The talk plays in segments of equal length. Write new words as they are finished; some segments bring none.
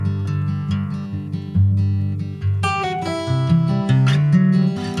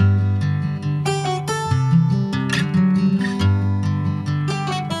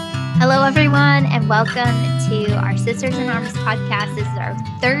everyone, and welcome to our Sisters in Arms podcast. This is our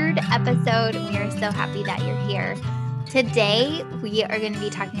third episode, and we are so happy that you're here. Today, we are going to be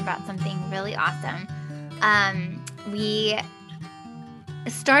talking about something really awesome. We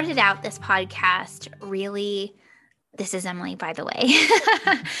started out this podcast really. This is Emily, by the way.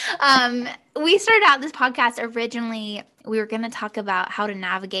 We started out this podcast originally. We were going to talk about how to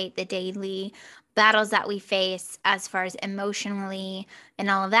navigate the daily battles that we face as far as emotionally and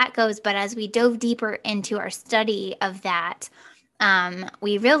all of that goes. But as we dove deeper into our study of that,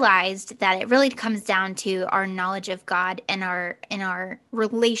 we realized that it really comes down to our knowledge of God and our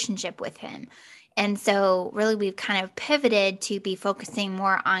relationship with Him. And so really we've kind of pivoted to be focusing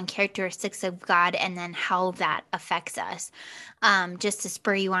more on characteristics of God and then how that affects us, just to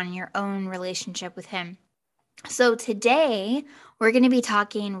spur you on in your own relationship with Him. So today we're going to be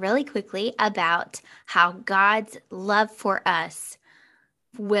talking really quickly about how God's love for us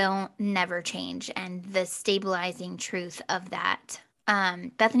will never change and the stabilizing truth of that.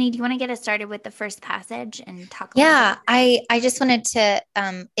 Bethany, do you want to get us started with the first passage and talk a little bit? I just wanted to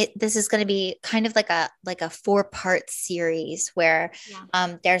this is going to be kind of like a 4-part series where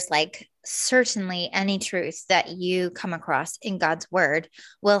there's like certainly any truth that you come across in God's word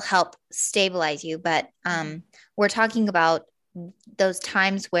will help stabilize you, but we're talking about those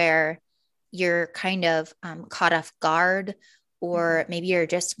times where you're kind of caught off guard, or maybe you're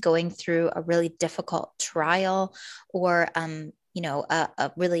just going through a really difficult trial, or a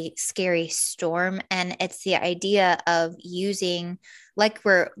really scary storm. And it's the idea of using, like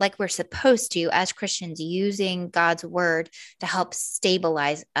we're supposed to as Christians, using God's word to help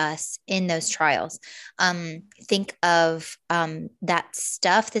stabilize us in those trials. Think of that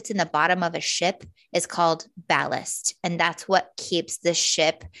stuff that's in the bottom of a ship is called ballast. And that's what keeps the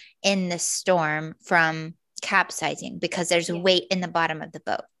ship in the storm from capsizing, because there's weight in the bottom of the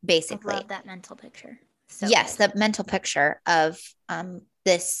boat, basically. I love that mental picture. So yes, good. The mental picture of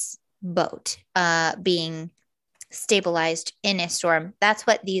this boat being stabilized in a storm. That's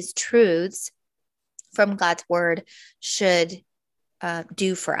what these truths from God's word should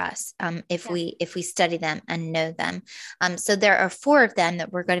do for us if we study them and know them. So there are 4 of them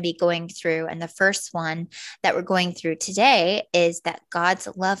that we're going to be going through. And the first one that we're going through today is that God's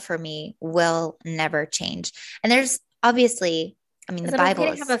love for me will never change. And there's obviously, the Bible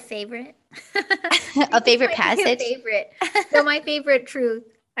is... have a favorite? A favorite passage? Favorite. So my favorite truth.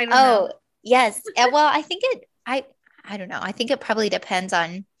 I don't know. Oh, yes. Well, I think I don't know. I think it probably depends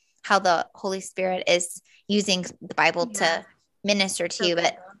on how the Holy Spirit is using the Bible to minister to you.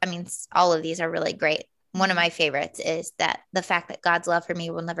 But all of these are really great. One of my favorites is that the fact that God's love for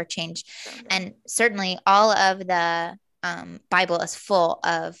me will never change. And certainly all of the Bible is full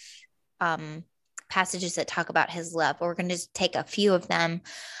of passages that talk about His love. But we're going to just take a few of them.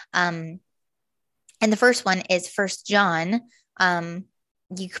 And the first one is 1 John.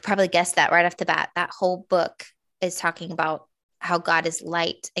 You could probably guess that right off the bat. That whole book is talking about how God is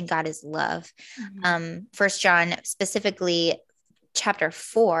light and God is love. 1 John, specifically chapter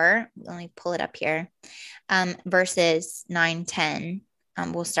 4, let me pull it up here, verses 9-10.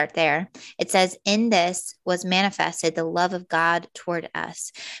 We'll start there. It says, "In this was manifested the love of God toward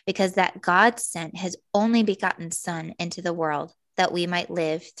us, because that God sent His only begotten Son into the world, that we might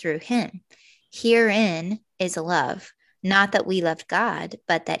live through Him. Herein is love, not that we loved God,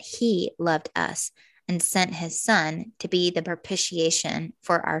 but that He loved us and sent His Son to be the propitiation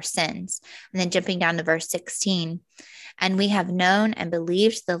for our sins." And then jumping down to verse 16, "And we have known and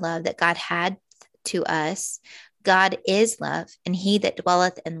believed the love that God had to us. God is love, and he that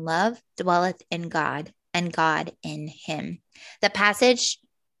dwelleth in love dwelleth in God, and God in him." The passage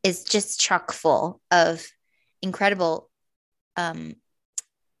is just chock full of incredible,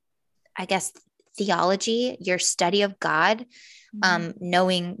 theology, your study of God,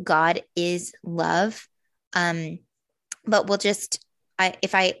 knowing God is love. But we'll just, I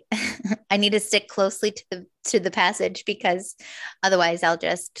need to stick closely to the passage, because otherwise I'll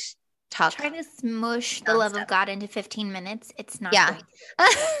just talk. Try to smush the love of God into 15 minutes. It's not going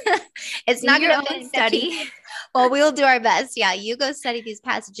to. It's not going to study. Well, we'll do our best. Yeah, you go study these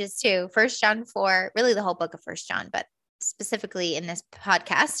passages too. 1 John 4, really the whole book of 1 John, but specifically in this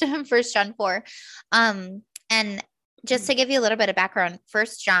podcast, 1 John 4. And just to give you a little bit of background, 1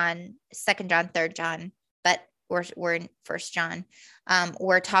 John, 2 John, 3 John, but we're in 1 John.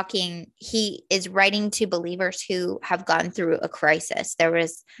 We're talking, he is writing to believers who have gone through a crisis. There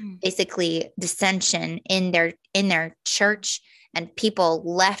was basically dissension in their church, and people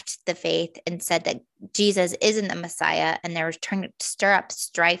left the faith and said that Jesus isn't the Messiah, and they were trying to stir up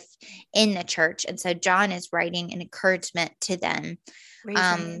strife in the church. And so John is writing an encouragement to them Raise your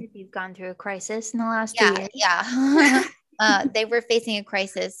hand if you've gone through a crisis in the last 2 years. Yeah. They were facing a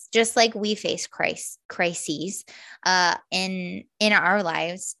crisis just like we face crises in our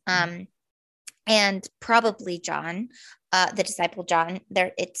lives. And probably John, the disciple John,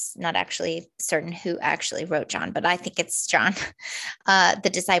 there, it's not actually certain who actually wrote John, but I think it's John, the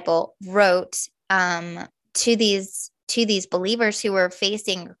disciple wrote to these believers who were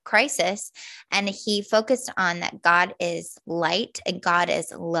facing crisis, and he focused on that God is light and God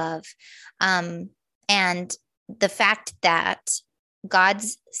is love. And the fact that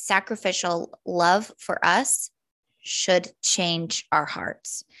God's sacrificial love for us should change our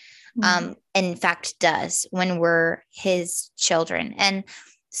hearts. In fact, does when we're his children. And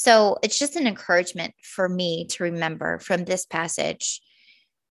so it's just an encouragement for me to remember from this passage,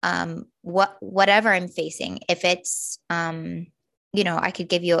 whatever I'm facing, if it's, I could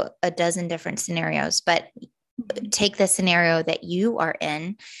give you a dozen different scenarios, but take the scenario that you are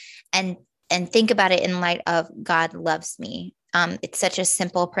in and think about it in light of God loves me. It's such a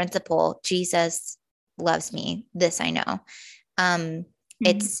simple principle. Jesus loves me. This I know.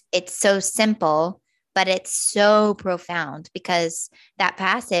 It's so simple, but it's so profound because that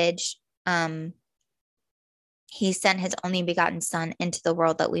passage, he sent his only begotten son into the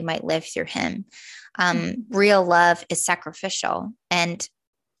world that we might live through him. Real love is sacrificial, and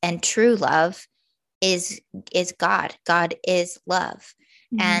true love is God. God is love.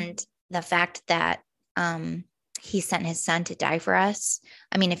 And the fact that he sent his son to die for us.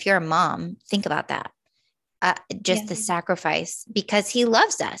 I mean, if you're a mom, think about that. The sacrifice, because he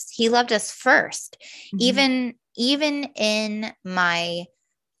loves us. He loved us first. Even in my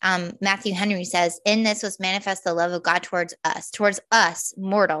Matthew Henry says, in this was manifest the love of God towards us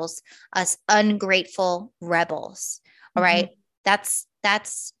mortals, us ungrateful rebels. All right. That's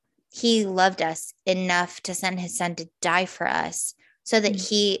he loved us enough to send his son to die for us so that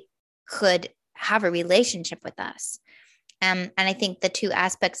he could have a relationship with us. And I think the two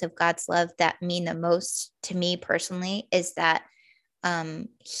aspects of God's love that mean the most to me personally is that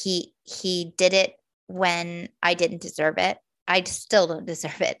he did it when I didn't deserve it. I still don't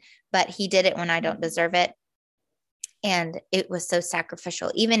deserve it, but he did it when I don't deserve it. And it was so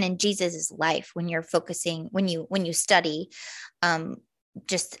sacrificial, even in Jesus's life, when you're focusing, when you study,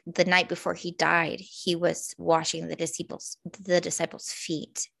 just the night before he died, he was washing the disciples'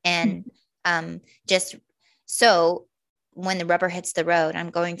 feet. And just so when the rubber hits the road,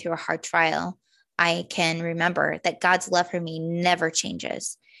 I'm going through a hard trial, I can remember that God's love for me never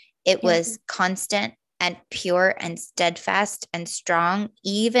changes. It was constant and pure and steadfast and strong,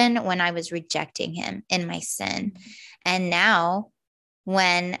 even when I was rejecting him in my sin. And now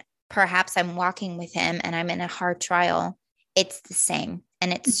when perhaps I'm walking with him and I'm in a hard trial, it's the same,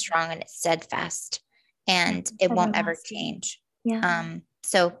 and it's strong and it's steadfast, and it won't ever change.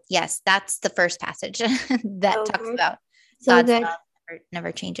 So yes, that's the first passage that talks about God's love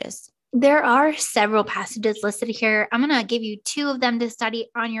never changes. There are several passages listed here. I'm going to give you two of them to study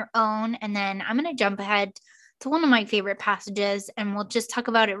on your own, and then I'm going to jump ahead to one of my favorite passages, and we'll just talk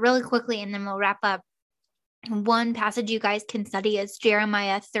about it really quickly, and then we'll wrap up. One passage you guys can study is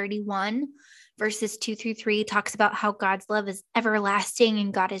Jeremiah 31, verses 2-3, talks about how God's love is everlasting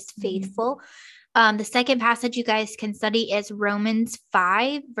and God is faithful. The second passage you guys can study is Romans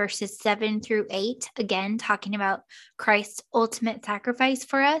 5, verses 7-8, again, talking about Christ's ultimate sacrifice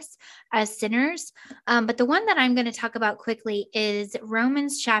for us as sinners. But the one that I'm going to talk about quickly is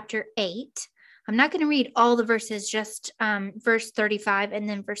Romans chapter 8. I'm not going to read all the verses, just verse 35 and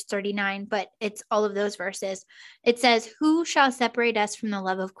then verse 39, but it's all of those verses. It says, "Who shall separate us from the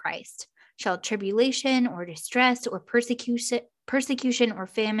love of Christ? Shall tribulation or distress or persecution or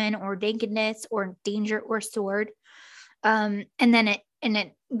famine or nakedness or danger or sword?" And then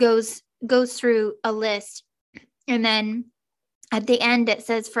it goes through a list. And then at the end it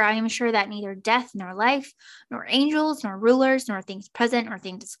says, "For I am sure that neither death nor life, nor angels, nor rulers, nor things present, nor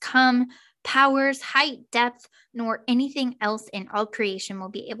things to come, powers, height, depth, nor anything else in all creation will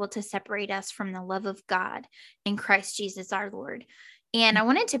be able to separate us from the love of God in Christ Jesus our Lord." And I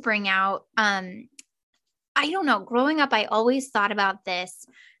wanted to bring out, I don't know, growing up, I always thought about this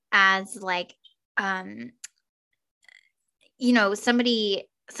as like,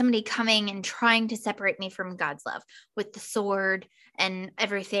 somebody coming and trying to separate me from God's love with the sword and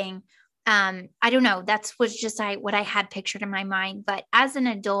everything. I don't know. Was just what I had pictured in my mind. But as an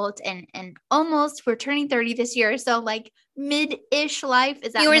adult and almost, we're turning 30 this year, so like mid-ish life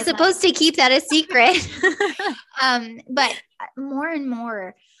is that you were supposed to keep that a secret. But more and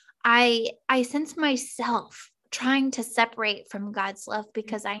more, I sense myself trying to separate from God's love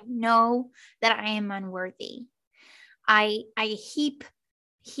because I know that I am unworthy. I heap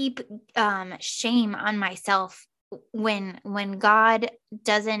shame on myself when God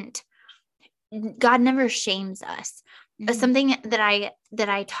never shames us. Something that I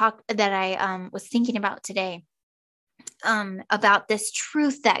was thinking about today, about this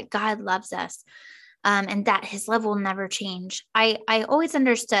truth that God loves us, and that his love will never change. I always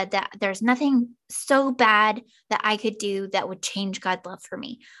understood that there's nothing so bad that I could do that would change God's love for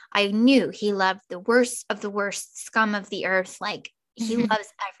me. I knew he loved the worst of the worst scum of the earth. Like, he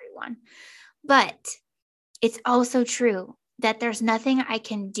loves everyone. But it's also true that there's nothing I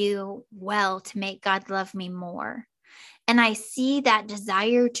can do well to make God love me more. And I see that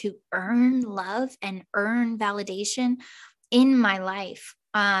desire to earn love and earn validation in my life.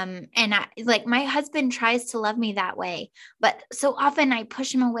 And my husband tries to love me that way, but so often I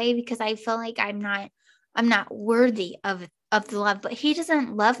push him away because I feel like I'm not worthy of the love. But he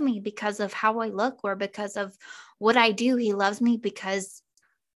doesn't love me because of how I look or because of what I do. He loves me because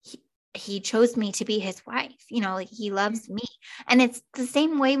he chose me to be his wife. Like, he loves me. And it's the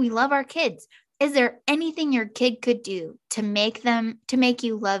same way we love our kids. Is there anything your kid could do to make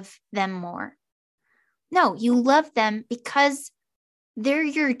you love them more? No, you love them because they're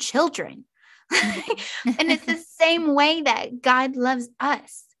your children. And it's the same way that God loves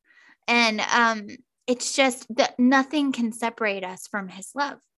us. And it's just that nothing can separate us from his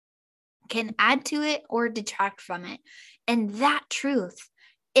love, can add to it or detract from it. And that truth,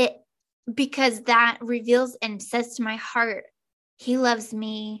 because that reveals and says to my heart, he loves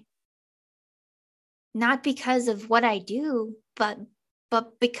me not because of what I do, but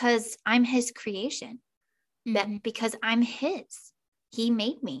because I'm his creation. That because I'm his. He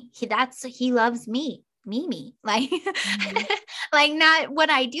made me. He loves me. Like, like, not what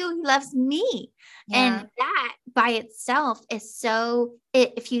I do. He loves me. Yeah. And that by itself is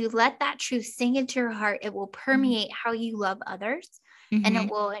if you let that truth sink into your heart, it will permeate how you love others. And it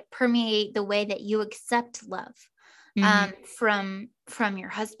will permeate the way that you accept love, from your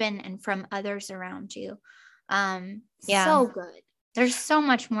husband and from others around you. So good. There's so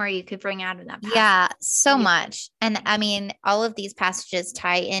much more you could bring out of that passage. Yeah, so much. And I mean, all of these passages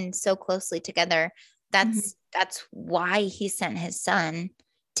tie in so closely together. That's why he sent his son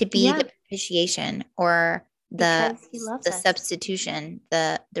to be the propitiation, or the substitution,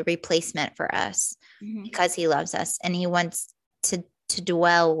 the replacement for us, because he loves us and he wants to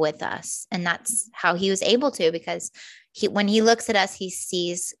dwell with us. And that's how he was able to, because when he looks at us, he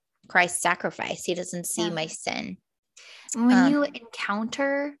sees Christ's sacrifice. He doesn't see my sin. When you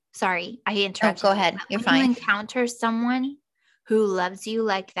encounter, sorry, I interrupted. Oh, go ahead. You're fine. When you encounter someone who loves you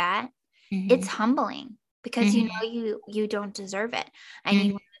like that, it's humbling, because you know you don't deserve it, and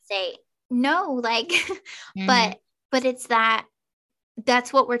you want to say no, like, but it's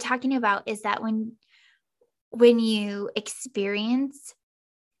that's what we're talking about, is that when you experience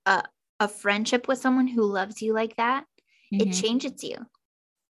a friendship with someone who loves you like that, it changes you.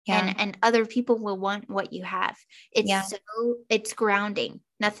 Yeah. And other people will want what you have. It's grounding.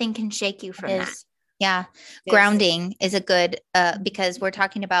 Nothing can shake you from that. Yeah. Grounding is a good, because we're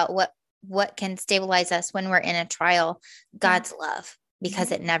talking about what can stabilize us when we're in a trial. God's love,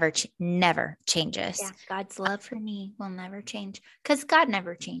 because it never changes. Yeah. God's love for me will never change, because God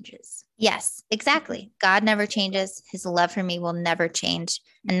never changes. Yes, exactly. God never changes. His love for me will never change.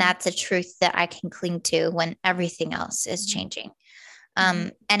 And that's a truth that I can cling to when everything else is changing.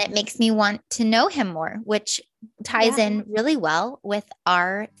 And it makes me want to know him more, which ties in really well with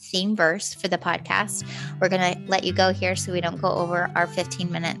our theme verse for the podcast. We're going to let you go here so we don't go over our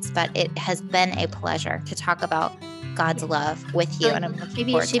 15 minutes, but it has been a pleasure to talk about God's love with you. And I'm looking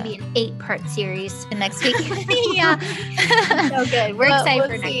maybe it should be an 8-part series next week. Yeah. So good. We're excited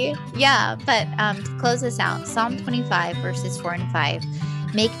for next week. Yeah. But to close this out, Psalm 25, verses 4 and 5.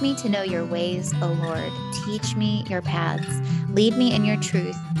 Make me to know your ways, O Lord. Teach me your paths. Lead me in your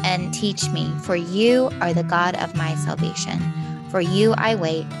truth and teach me, for you are the God of my salvation. For you I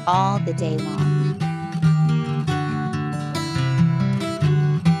wait all the day long.